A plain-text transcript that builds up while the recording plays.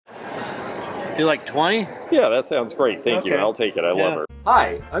Do like 20? Yeah, that sounds great. Thank you. I'll take it. I love her.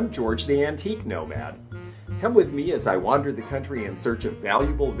 Hi, I'm George the Antique Nomad. Come with me as I wander the country in search of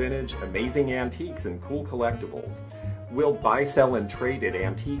valuable vintage, amazing antiques, and cool collectibles. We'll buy, sell, and trade at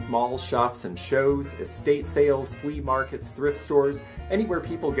antique malls, shops, and shows, estate sales, flea markets, thrift stores, anywhere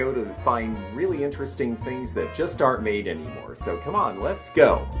people go to find really interesting things that just aren't made anymore. So come on, let's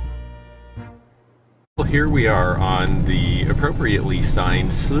go! Well, here we are on the appropriately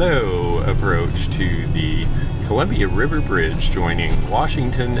signed slow approach to the Columbia River Bridge joining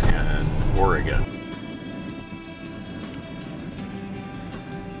Washington and Oregon.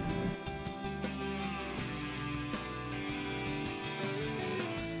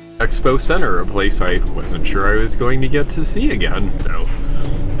 Expo Center, a place I wasn't sure I was going to get to see again, so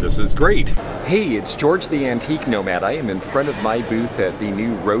this is great. Hey, it's George the Antique Nomad. I am in front of my booth at the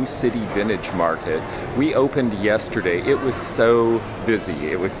new Rose City Vintage Market. We opened yesterday. It was so busy.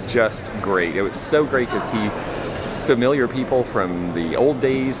 It was just great. It was so great to see familiar people from the old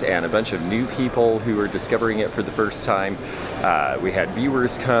days and a bunch of new people who are discovering it for the first time. We had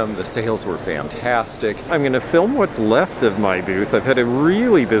viewers come. The sales were fantastic. I'm going to film what's left of my booth. I've had a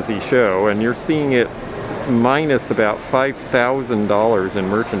really busy show, and you're seeing it minus about $5,000 in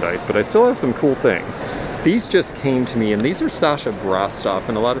merchandise, but I still have some cool things. These just came to me, and these are Sascha Brastoff,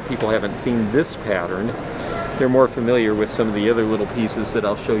 and a lot of people haven't seen this pattern. They're more familiar with some of the other little pieces that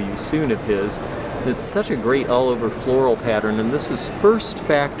I'll show you soon of his. It's such a great all-over floral pattern, and this is first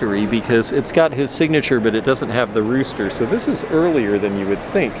factory because it's got his signature, but it doesn't have the rooster, so this is earlier than you would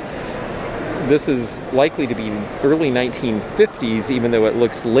think. This is likely to be early 1950s, even though it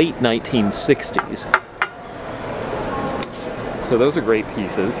looks late 1960s. So those are great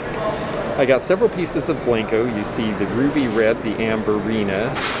pieces. I got several pieces of Blenko. You see the ruby red, the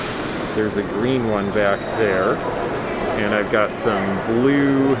amberina. There's a green one back there. And I've got some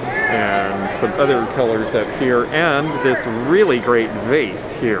blue and some other colors up here. And this really great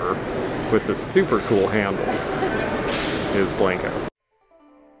vase here with the super cool handles is Blenko.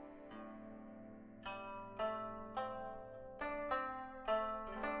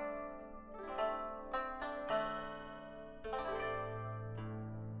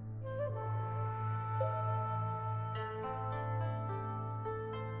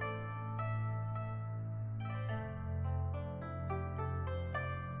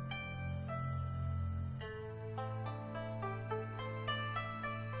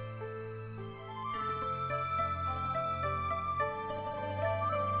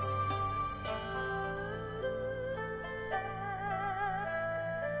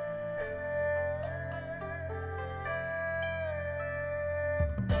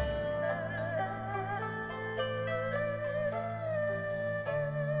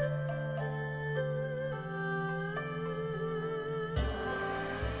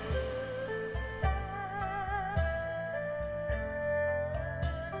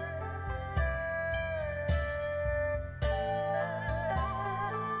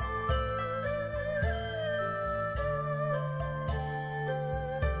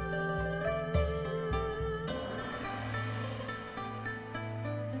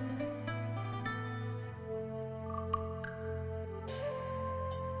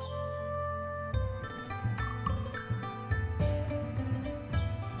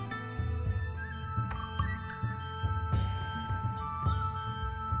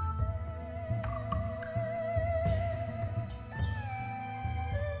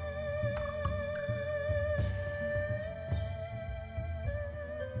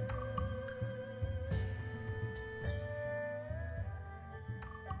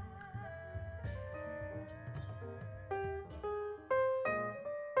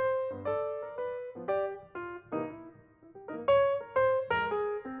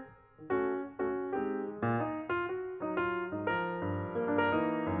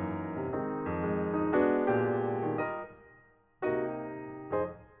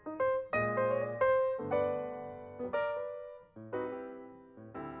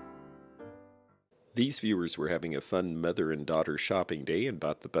 These viewers were having a fun mother and daughter shopping day and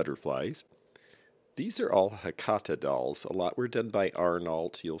bought the butterflies. These are all Hakata dolls. A lot were done by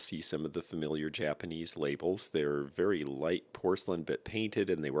Arnold. You'll see some of the familiar Japanese labels. They're very light porcelain but painted,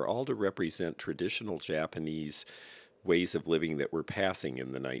 and they were all to represent traditional Japanese ways of living that were passing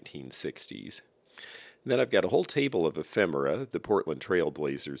in the 1960s. And then I've got a whole table of ephemera, the Portland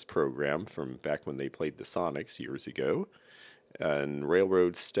Trailblazers program from back when they played the Sonics years ago, and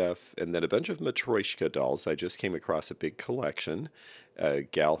railroad stuff, and then a bunch of Matryoshka dolls. I just came across a big collection. A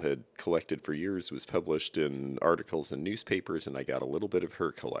gal had collected for years, was published in articles and newspapers, and I got a little bit of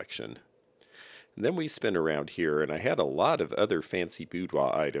her collection. And then we spin around here, and I had a lot of other fancy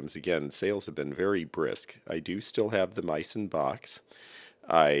boudoir items. Again, sales have been very brisk. I do still have the Meissen box.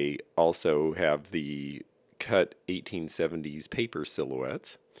 I also have the cut 1870s paper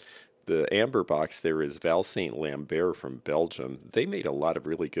silhouettes. The amber box there is Val St. Lambert from Belgium. They made a lot of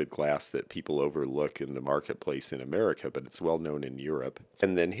really good glass that people overlook in the marketplace in America, but it's well known in Europe.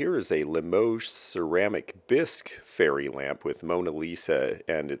 And then here is a Limoges ceramic bisque fairy lamp with Mona Lisa,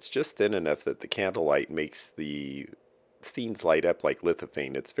 and it's just thin enough that the candlelight makes the scenes light up like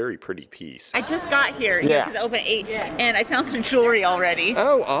lithophane. It's a very pretty piece. I just got here because I opened at 8, and I found some jewelry already.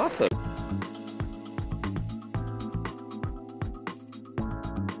 Oh, awesome.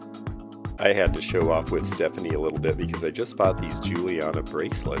 I had to show off with Stephanie a little bit because I just bought these Juliana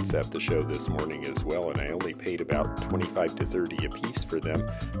bracelets at the show this morning as well, and I only paid about 25 to 30 a piece for them.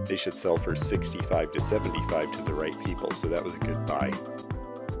 They should sell for 65 to 75 to the right people, so that was a good buy.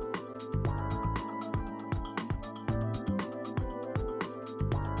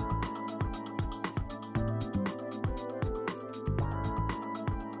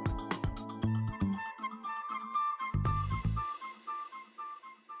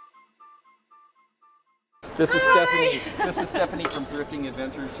 This is Stephanie. This is Stephanie from Thrifting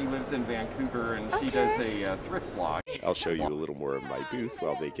Adventures. She lives in Vancouver, and she does a thrift vlog. I'll show you a little more of my booth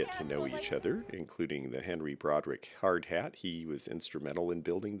while they get to know each other, including the Henry Broderick hard hat. He was instrumental in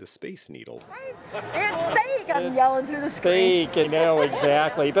building the Space Needle. It's steak! I'm yelling through the screen. Steak, and no,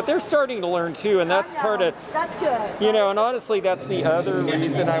 exactly. But they're starting to learn too, and that's part of. That's good. You know, and honestly, that's the other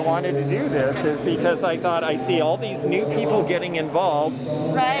reason I wanted to do this, is because I thought I see all these new people getting involved,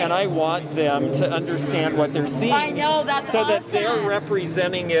 and I want them to understand what they're seeing. I know, that's so awesome. that they're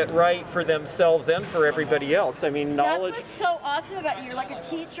representing it right for themselves and for everybody else. I mean, knowledge. That's what's so awesome about you. You're like a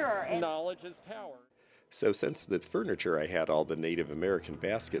teacher. Knowledge is power. So since the furniture I had all the Native American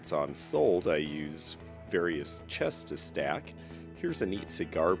baskets on sold, I use various chests to stack. Here's a neat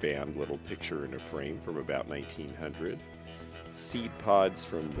cigar band, little picture in a frame from about 1900. Seed pods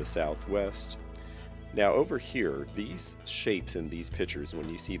from the Southwest. Now over here, these shapes in these pictures, when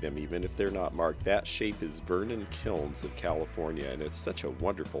you see them, even if they're not marked, that shape is Vernon Kilns of California, and it's such a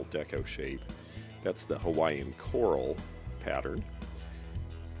wonderful deco shape. That's the Hawaiian coral pattern.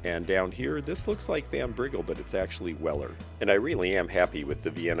 And down here, this looks like Van Briggle, but it's actually Weller. And I really am happy with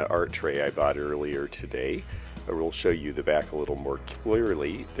the Vienna Art tray I bought earlier today. I will show you the back a little more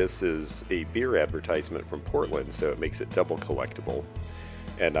clearly. This is a beer advertisement from Portland, so it makes it double collectible.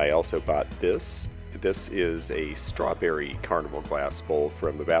 And I also bought this. This is a strawberry carnival glass bowl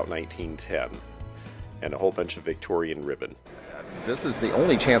from about 1910, and a whole bunch of Victorian ribbon. This is the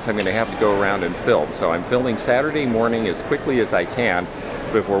only chance I'm going to have to go around and film, so I'm filming Saturday morning as quickly as I can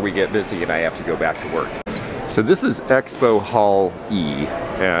before we get busy and I have to go back to work. So this is Expo Hall E,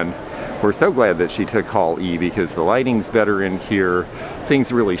 and we're so glad that she took Hall E because the lighting's better in here,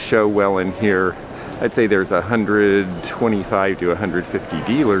 things really show well in here. I'd say there's 125 to 150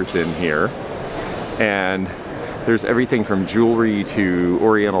 dealers in here. And there's everything from jewelry to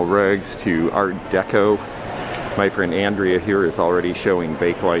oriental rugs to art deco. My friend Andrea here is already showing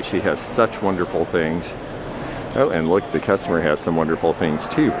bakelite. She has such wonderful things. Oh, and look, the customer has some wonderful things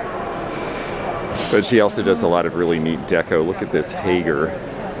too. But she also does a lot of really neat deco. Look at this Hager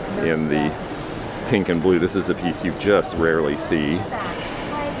in the pink and blue. This is a piece you just rarely see.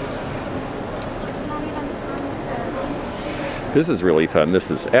 This is really fun. This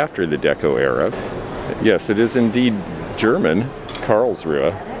is after the deco era. Yes, it is indeed German,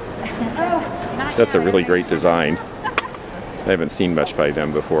 Karlsruhe. That's a really great design. I haven't seen much by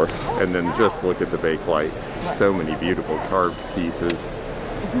them before. And then just look at the bakelite. So many beautiful carved pieces.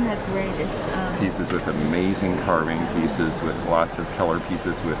 Isn't that great? It's, pieces with amazing carving, pieces with lots of color,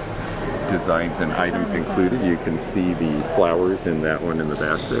 pieces with designs and items included. You can see the flowers in that one in the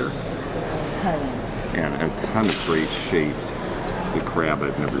back there. And a ton of great shapes. The crab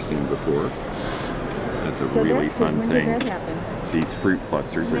I've never seen before. That's a really fun thing. These fruit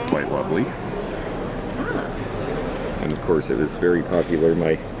clusters are quite lovely. And of course it was very popular.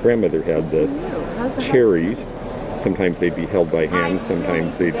 My grandmother had the cherries. Sometimes they'd be held by hand,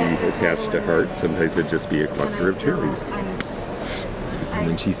 sometimes they'd be attached to hearts, sometimes it'd just be a cluster of cherries. And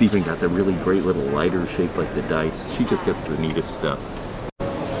then she's even got the really great little lighter shaped like the dice. She just gets the neatest stuff.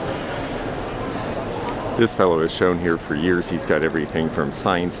 This fellow has shown here for years. He's got everything from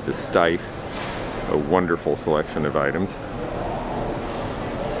signs to stife. A wonderful selection of items.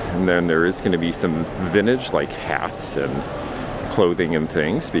 And then there is going to be some vintage, like hats and clothing and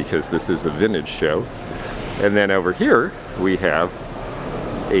things, because this is a vintage show. And then over here we have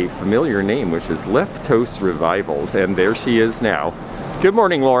a familiar name, which is Left Coast Revivals, and there she is now. Good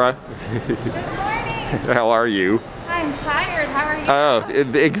morning, Laura. How are you? I'm tired. How are you?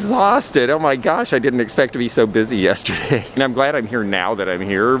 Oh, exhausted. Oh my gosh, I didn't expect to be so busy yesterday. And I'm glad I'm here now that I'm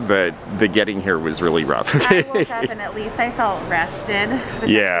here, but the getting here was really rough. I woke up and at least I felt rested. But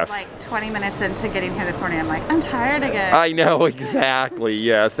yes. Then it was like 20 minutes into getting here this morning, I'm like, I'm tired again. I know, exactly,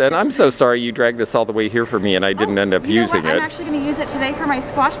 yes. And I'm so sorry you dragged this all the way here for me and I didn't end up using it. I'm actually going to use it today for my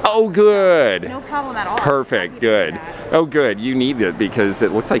squash. Oh, good. No problem at all. Perfect, good. Oh, good. You need it because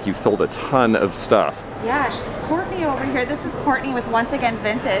it looks like you sold a ton of stuff. Yeah, Courtney over here. This is Courtney with Once Again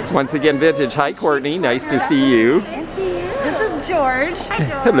Vintage. Once Again Vintage. Hi, Courtney. Nice to see you. This is George. Hi,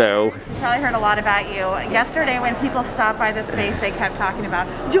 George. Hello. She's probably heard a lot about you. Yesterday when people stopped by the space, they kept talking about,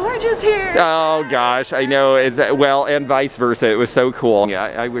 George is here. Oh gosh, I know. It's well, and vice versa. It was so cool. Yeah,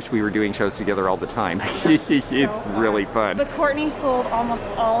 I wish we were doing shows together all the time. It's really fun. But Courtney sold almost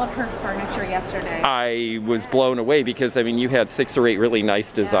all of her furniture yesterday. I was blown away because, I mean, you had 6 or 8 really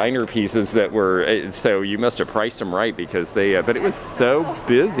nice designer pieces that were, so you must have priced them right because they, but it was so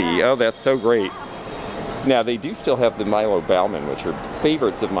busy. Oh, that's so great. Now, they do still have the Milo Baughmann, which are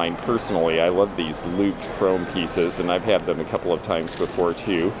favorites of mine personally. I love these looped chrome pieces, and I've had them a couple of times before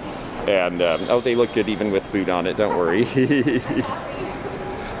too. And, oh, they look good even with food on it, don't worry.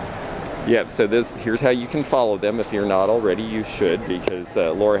 Yep, so here's how you can follow them. If you're not already, you should, because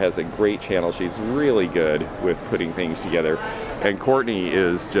Laura has a great channel. She's really good with putting things together. And Courtney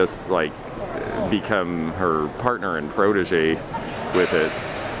is just like become her partner and protege with it.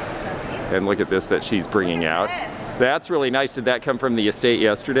 And look at this that she's bringing out. That's really nice. Did that come from the estate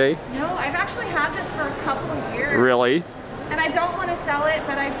yesterday? No, I've actually had this for a couple of years. Really? And I don't want to sell it,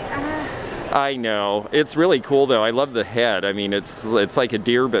 but I know. It's really cool though. I love the head. I mean, it's like a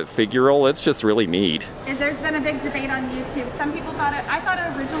deer but figural. It's just really neat. And there's been a big debate on YouTube. Some people thought I thought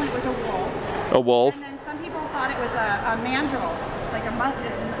it originally was a wolf. A wolf? And then some people thought it was a mandrill, like a monkey.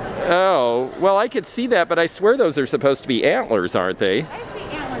 Oh, well, I could see that, but I swear those are supposed to be antlers, aren't they? I see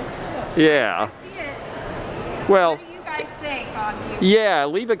antlers too. Yeah. I see it. Well, what do you guys think on YouTube? Yeah,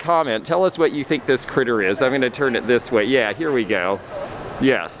 leave a comment. Tell us what you think this critter is. I'm going to turn it this way. Yeah, here we go.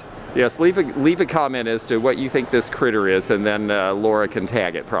 Yes. Yes, leave a comment as to what you think this critter is, and then Laura can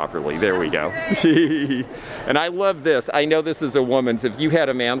tag it properly. There we go. And I love this. I know this is a woman's. If you had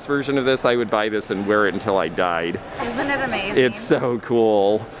a man's version of this, I would buy this and wear it until I died. Isn't it amazing? It's so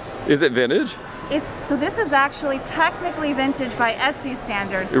cool. Is it vintage? So this is actually technically vintage by Etsy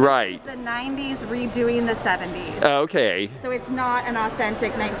standards. Right. This is the 90s redoing the 70s. Okay. So it's not an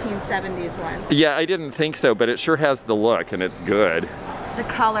authentic 1970s one. Yeah, I didn't think so, but it sure has the look, and it's good. The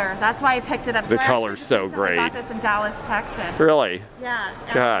color. That's why I picked it up. The color's so great. I got this in Dallas, Texas. Really? Yeah.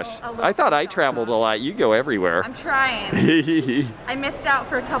 Gosh. I thought I traveled a lot. You go everywhere. I'm trying. I missed out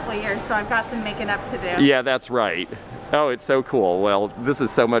for a couple of years, so I've got some making up to do. Yeah, that's right. Oh, it's so cool. Well, this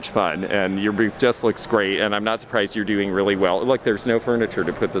is so much fun, and your booth just looks great, and I'm not surprised you're doing really well. Look, there's no furniture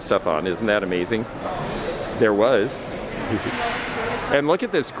to put the stuff on. Isn't that amazing? There was. And look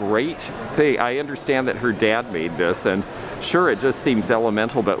at this great thing. I understand that her dad made this, and sure, it just seems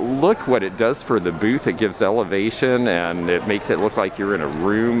elemental, but look what it does for the booth. It gives elevation, and it makes it look like you're in a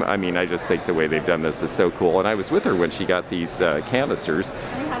room. I mean, I just think the way they've done this is so cool. And I was with her when she got these canisters.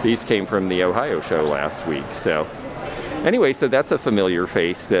 These came from the Ohio show last week, so... Anyway, so that's a familiar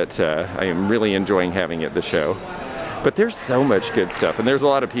face that I am really enjoying having at the show. But there's so much good stuff, and there's a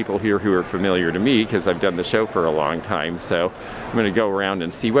lot of people here who are familiar to me because I've done the show for a long time, so I'm going to go around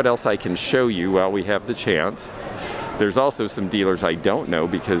and see what else I can show you while we have the chance. There's also some dealers I don't know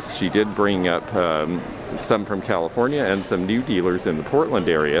because she did bring up some from California, and some new dealers in the Portland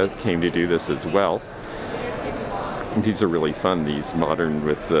area came to do this as well. And these are really fun, these modern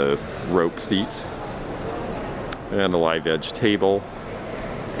with the rope seats. And a live edge table,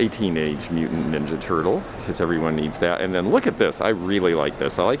 a Teenage Mutant Ninja Turtle, because everyone needs that. And then look at this, I really like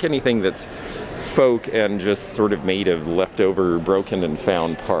this. I like anything that's folk and just sort of made of leftover broken and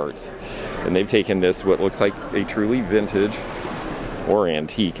found parts. And they've taken this, what looks like a truly vintage, or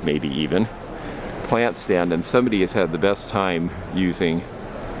antique maybe even, plant stand, and somebody has had the best time using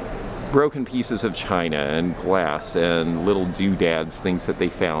broken pieces of china and glass and little doodads, things that they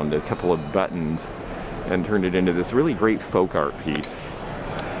found, a couple of buttons, and turned it into this really great folk art piece.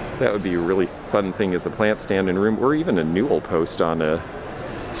 That would be a really fun thing as a plant stand in a room, or even a newel post on a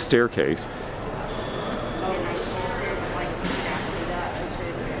staircase.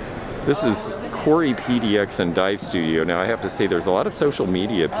 This is Corey PDX and Dive Studio. Now I have to say there's a lot of social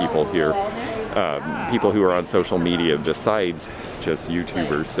media people here. People who are on social media besides just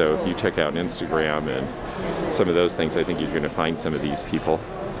YouTubers. So if you check out Instagram and some of those things, I think you're going to find some of these people.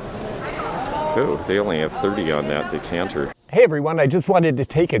 Oh, they only have 30 on that decanter. Hey everyone, I just wanted to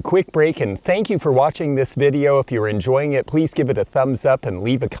take a quick break and thank you for watching this video. If you're enjoying it, please give it a thumbs up and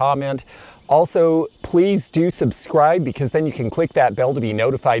leave a comment. Also, please do subscribe because then you can click that bell to be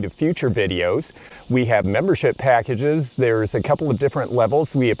notified of future videos. We have membership packages. There's a couple of different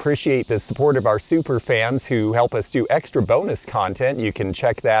levels. We appreciate the support of our super fans who help us do extra bonus content. You can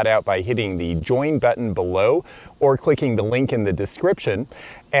check that out by hitting the join button below or clicking the link in the description.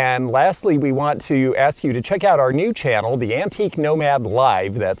 And lastly, we want to ask you to check out our new channel, the Antique Nomad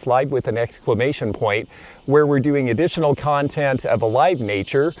Live. That's live with an exclamation point, where we're doing additional content of a live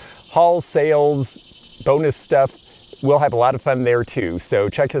nature, hauls, sales, bonus stuff. We'll have a lot of fun there too. So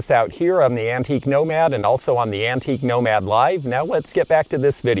check us out here on the Antique Nomad and also on the Antique Nomad Live. Now let's get back to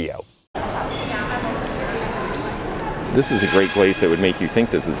this video. This is a great glaze that would make you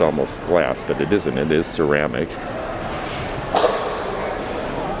think this is almost glass, but it isn't. It is ceramic.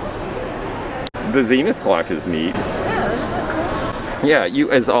 The Zenith clock is neat. Yeah, you,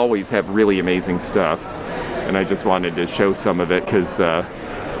 as always, have really amazing stuff. And I just wanted to show some of it because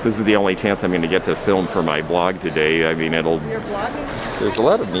this is the only chance I'm going to get to film for my blog today. I mean, there's a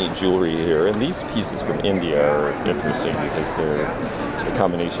lot of neat jewelry here, and these pieces from India are interesting because they're a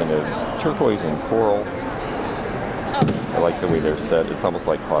combination of turquoise and coral. I like the way they're set. It's almost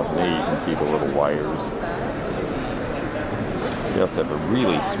like cloisonne. You can see the little wires. We also have a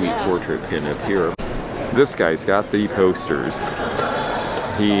really sweet portrait pin up here. This guy's got the posters.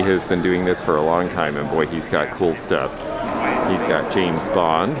 He has been doing this for a long time, and boy, he's got cool stuff. He's got James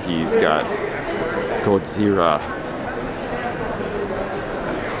Bond. He's got Godzilla.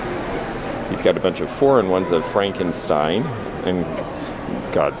 He's got a bunch of foreign ones of Frankenstein and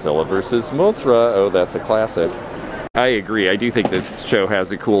Godzilla versus Mothra. Oh, that's a classic. I agree. I do think this show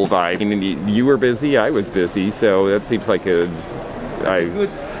has a cool vibe. I mean, you were busy, I was busy, so that seems like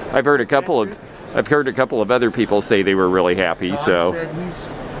I've heard a couple of other people say they were really happy. Todd so said he's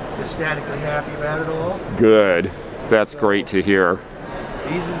ecstatically happy about it all. Good. That's great to hear.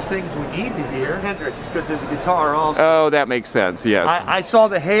 These are the things we need to hear. Hendrix, because there's a guitar also. Oh, that makes sense. Yes. I saw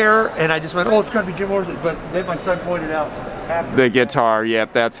the hair and I just went, oh, it's got to be Jim Morrison. But then my son pointed out the guitar.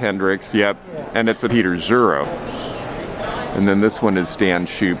 Yep, that's Hendrix. Yep, and it's a Peter Zuro. And then this one is Dan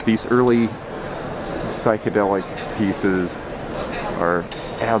Shoup. These early psychedelic pieces are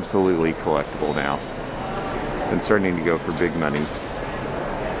absolutely collectible now and starting to go for big money.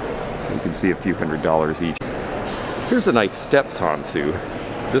 You can see a few $100s each. Here's a nice step tansu.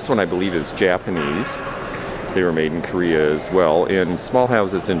 This one I believe is Japanese. They were made in Korea as well. In small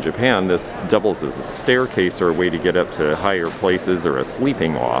houses in Japan, this doubles as a staircase or a way to get up to higher places or a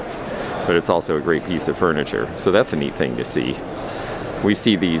sleeping loft. But it's also a great piece of furniture. So that's a neat thing to see. We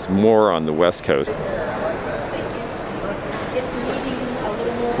see these more on the West Coast.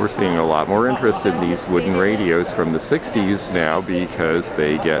 We're seeing a lot more interest in these wooden radios from the 60s now because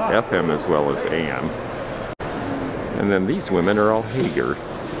they get FM as well as AM. And then these women are all Hager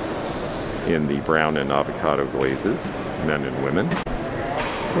in the brown and avocado glazes, men and women.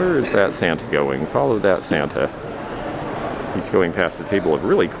 Where is that Santa going? Follow that Santa. He's going past a table of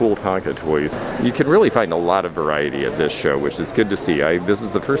really cool Tonka toys. You can really find a lot of variety at this show, which is good to see. This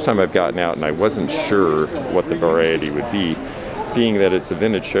is the first time I've gotten out and I wasn't sure what the variety would be. Being that it's a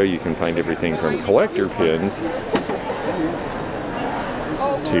vintage show, you can find everything from collector pins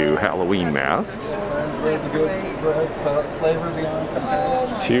to Halloween masks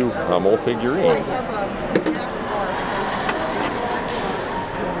to Hummel figurines.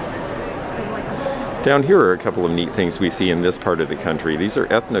 Down here are a couple of neat things we see in this part of the country. These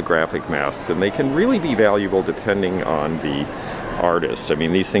are ethnographic masks, and they can really be valuable depending on the artist. I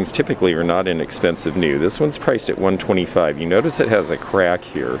mean, these things typically are not inexpensive new. This one's priced at $125. You notice it has a crack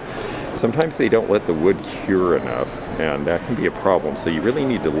here. Sometimes they don't let the wood cure enough, and that can be a problem. So you really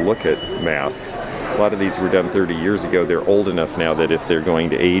need to look at masks. A lot of these were done 30 years ago. They're old enough now that if they're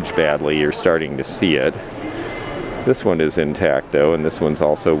going to age badly, you're starting to see it. This one is intact though, and this one's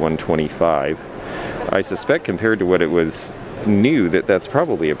also $125. I suspect compared to what it was new, that's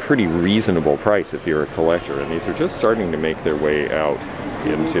probably a pretty reasonable price if you're a collector, and these are just starting to make their way out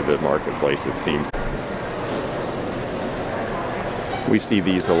into the marketplace, it seems. We see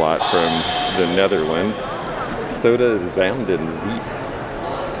these a lot from the Netherlands. Soda Zamden Zeep.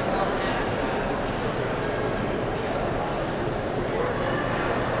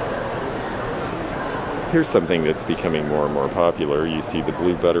 Here's something that's becoming more and more popular. You see the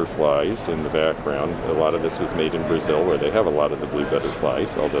blue butterflies in the background. A lot of this was made in Brazil, where they have a lot of the blue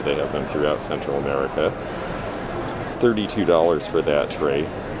butterflies, although they have them throughout Central America. It's $32 for that tray.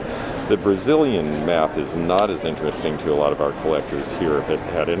 The Brazilian map is not as interesting to a lot of our collectors here. If it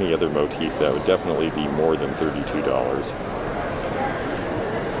had any other motif, that would definitely be more than $32.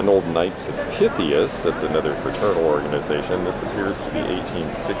 An old Knights of Pythias, that's another fraternal organization. This appears to be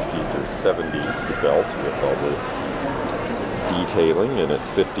 1860s or 70s, the belt with all the detailing, and it's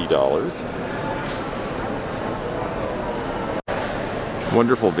 $50.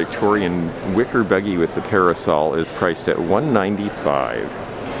 Wonderful Victorian wicker buggy with the parasol is priced at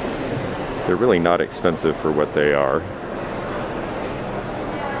 $195. They're really not expensive for what they are.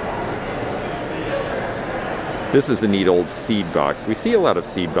 This is a neat old seed box. We see a lot of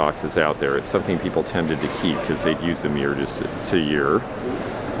seed boxes out there. It's something people tended to keep because they'd use them year to year.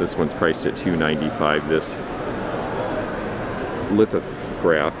 This one's priced at $2.95. This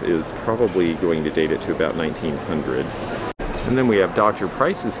lithograph is probably going to date it to about 1900. And then we have Dr.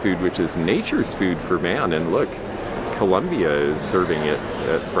 Price's food, which is nature's food for man. And look, Columbia is serving it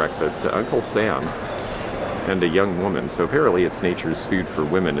at breakfast to Uncle Sam and a young woman. So apparently it's nature's food for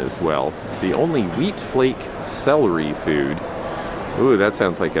women as well. The only wheat flake celery food. Ooh, that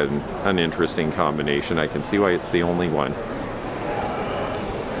sounds like an uninteresting combination. I can see why it's the only one.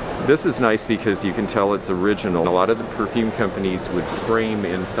 This is nice because you can tell it's original. A lot of the perfume companies would frame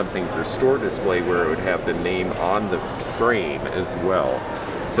in something for store display where it would have the name on the frame as well.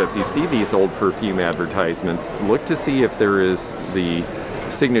 So if you see these old perfume advertisements, look to see if there is the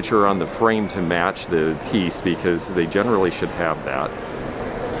signature on the frame to match the piece, because they generally should have that.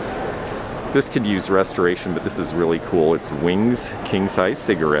 This could use restoration, but this is really cool. It's Wings king-size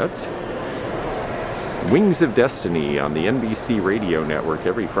cigarettes. Wings of Destiny on the NBC radio network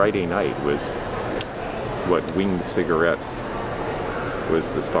every Friday night was what Wings Cigarettes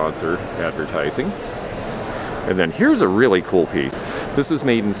was the sponsor advertising. And then here's a really cool piece. This was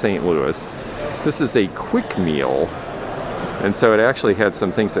made in St. Louis. This is a quick meal. And so it actually had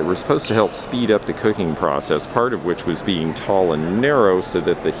some things that were supposed to help speed up the cooking process, part of which was being tall and narrow so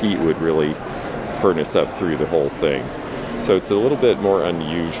that the heat would really furnace up through the whole thing. So it's a little bit more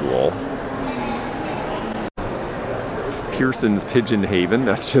unusual. Pearson's Pigeon Haven,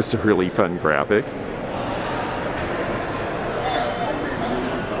 that's just a really fun graphic.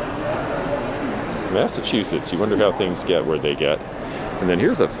 Massachusetts, you wonder how things get where they get. And then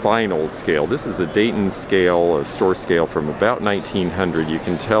here's a fine old scale. This is a Dayton scale, a store scale from about 1900. You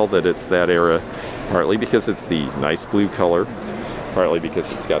can tell that it's that era, partly because it's the nice blue color, partly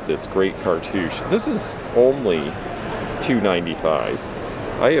because it's got this great cartouche. This is only $2.95.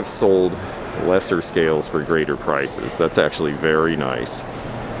 I have sold lesser scales for greater prices. That's actually very nice.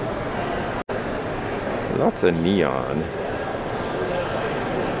 Lots of neon.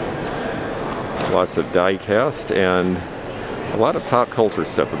 Lots of die cast and a lot of pop culture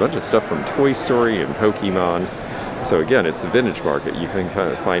stuff. A bunch of stuff from Toy Story and Pokemon. So again, it's a vintage market. You can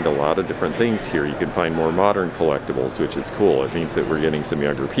kind of find a lot of different things here. You can find more modern collectibles, which is cool. It means that we're getting some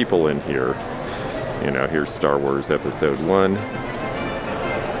younger people in here. You know, here's Star Wars Episode 1.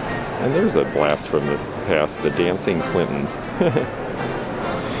 And there's a blast from the past, the Dancing Clintons.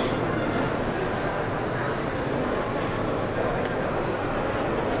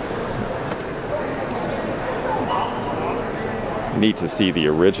 Neat to see the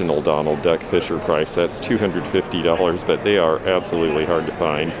original Donald Duck Fisher price. That's $250, but they are absolutely hard to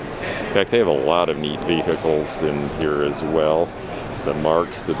find. In fact, they have a lot of neat vehicles in here as well. The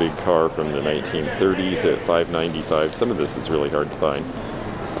Marks, the big car from the 1930s at $5.95. Some of this is really hard to find.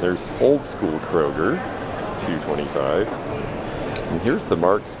 There's Old School Kroger, $2.25. And here's the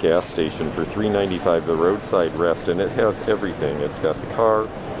Marks gas station for $3.95, the roadside rest, and it has everything. It's got the car,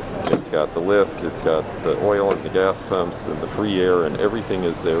 it's got the lift, it's got the oil and the gas pumps and the free air, and everything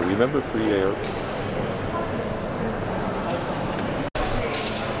is there. Remember free air?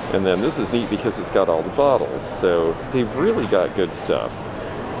 And then this is neat because it's got all the bottles, so they've really got good stuff.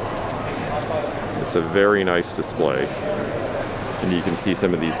 It's a very nice display. And you can see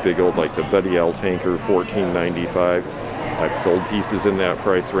some of these big old, like the Buddy L tanker, $14.95. I've sold pieces in that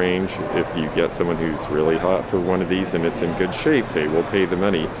price range. If you get someone who's really hot for one of these and it's in good shape, they will pay the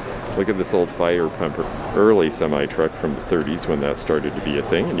money. Look at this old fire pumper, early semi-truck from the 30s when that started to be a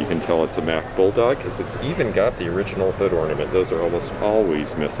thing. And you can tell it's a Mack Bulldog because it's even got the original hood ornament. Those are almost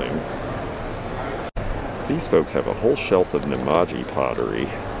always missing. These folks have a whole shelf of Limoges pottery.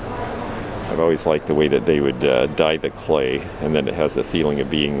 I've always liked the way that they would dye the clay, and then it has a feeling of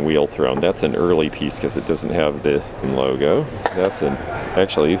being wheel thrown. That's an early piece because it doesn't have the logo.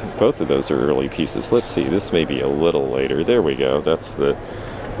 Actually, both of those are early pieces. Let's see, this may be a little later. There we go. That's the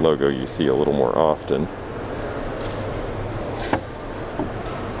logo you see a little more often.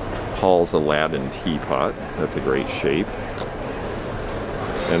 Hall's Aladdin teapot. That's a great shape.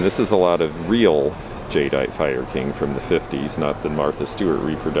 And this is a lot of real jadeite Fire King from the 50s, not the Martha Stewart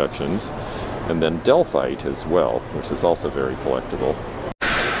reproductions. And then Delphite as well, which is also very collectible.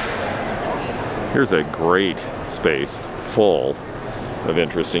 Here's a great space full of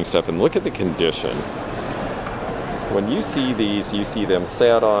interesting stuff, and look at the condition. When you see these, you see them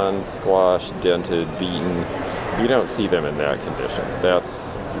sat on, squashed, dented, beaten. You don't see them in that condition.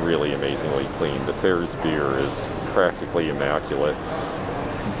 That's really amazingly clean. The Fair's beer is practically immaculate.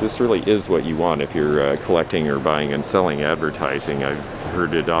 This really is what you want if you're collecting or buying and selling advertising. I've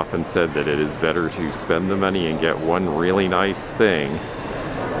heard it often said that it is better to spend the money and get one really nice thing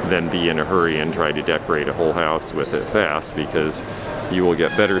than be in a hurry and try to decorate a whole house with it fast, because you will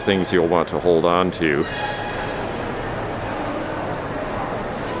get better things you'll want to hold on to.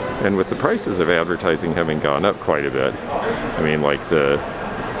 And with the prices of advertising having gone up quite a bit, I mean, like the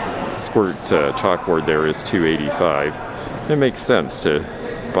squirt chalkboard there is $2.85. It makes sense to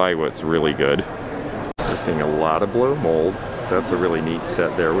buy what's really good. We're seeing a lot of blow mold. That's a really neat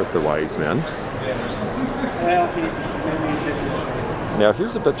set there with the wise men. Now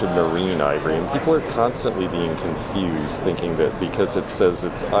here's a bunch of marine ivory, and people are constantly being confused, thinking that because it says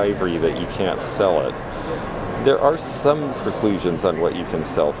it's ivory that you can't sell it. There are some preclusions on what you can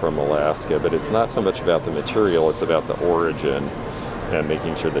sell from Alaska, but it's not so much about the material, it's about the origin and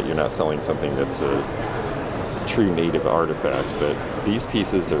making sure that you're not selling something that's a true native artifact. But these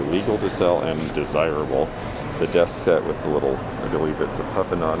pieces are legal to sell and desirable. The desk set with the little, I believe it's a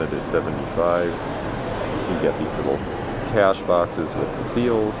puffin on it, is $75. You get these little cash boxes with the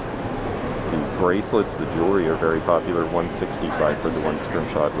seals. The bracelets, the jewelry are very popular, $165 for the one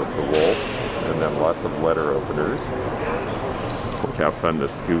scrimshot with the wolf. And then lots of letter openers. Look how fun the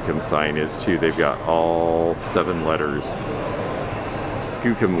Skookum sign is too. They've got all 7 letters.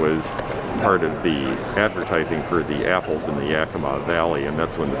 Skookum was part of the advertising for the apples in the Yakima Valley, and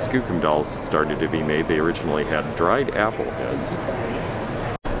that's when the Skookum dolls started to be made. They originally had dried apple heads.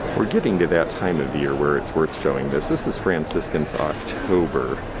 We're getting to that time of year where it's worth showing this. This is Franciscan's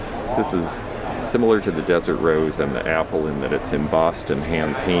October. This is similar to the Desert Rose and the apple in that it's embossed and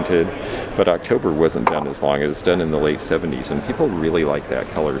hand-painted, but October wasn't done as long. It was done in the late 70s, and people really like that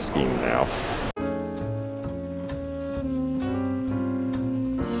color scheme now.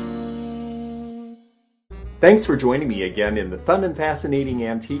 Thanks for joining me again in the fun and fascinating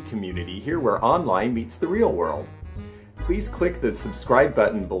antique community, here where online meets the real world. Please click the subscribe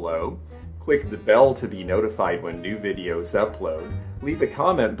button below, click the bell to be notified when new videos upload, leave a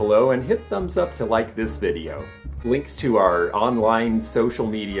comment below, and hit thumbs up to like this video. Links to our online social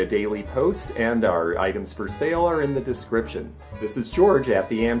media daily posts and our items for sale are in the description. This is George at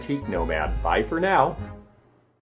the Antique Nomad. Bye for now.